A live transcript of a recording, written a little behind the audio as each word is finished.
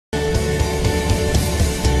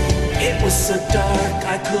was so dark,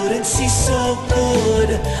 I couldn't see so good.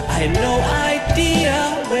 I had no idea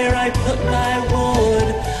where I put my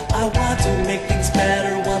wood. I want to make things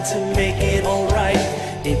better, want to make it alright.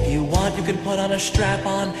 If you want, you can put on a strap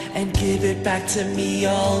on and give it back to me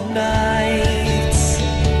all night.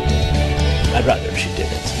 I'd rather if she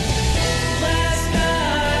didn't. Last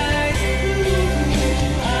night,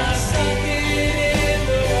 I stuck it in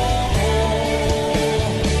the wrong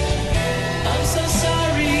hole. I'm so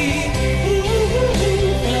sorry,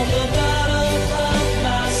 from the bottom of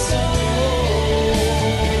my soul.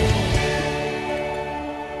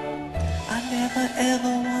 I never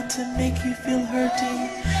ever want to make you feel hurting.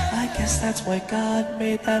 I guess that's why God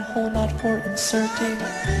made that hole, not for inserting.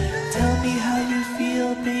 Tell me how you feel,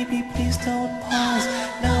 baby, please don't pause.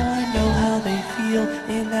 Now I know how they feel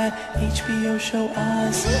in that HBO show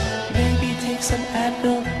Oz. Baby, take some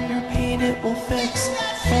Advil, your pain it will fix.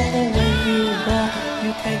 From the way you walk,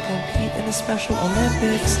 you can compete in the Special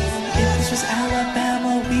Olympics. If this was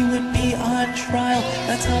Alabama, we would be on trial.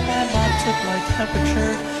 That's how my mom took my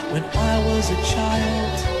temperature when I was a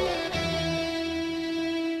child.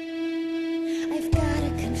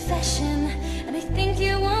 And I think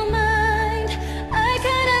you won't mind. I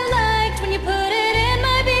kinda liked when you put it in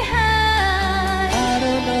my behind. I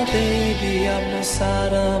don't know, baby, I'm no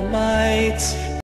sodomite.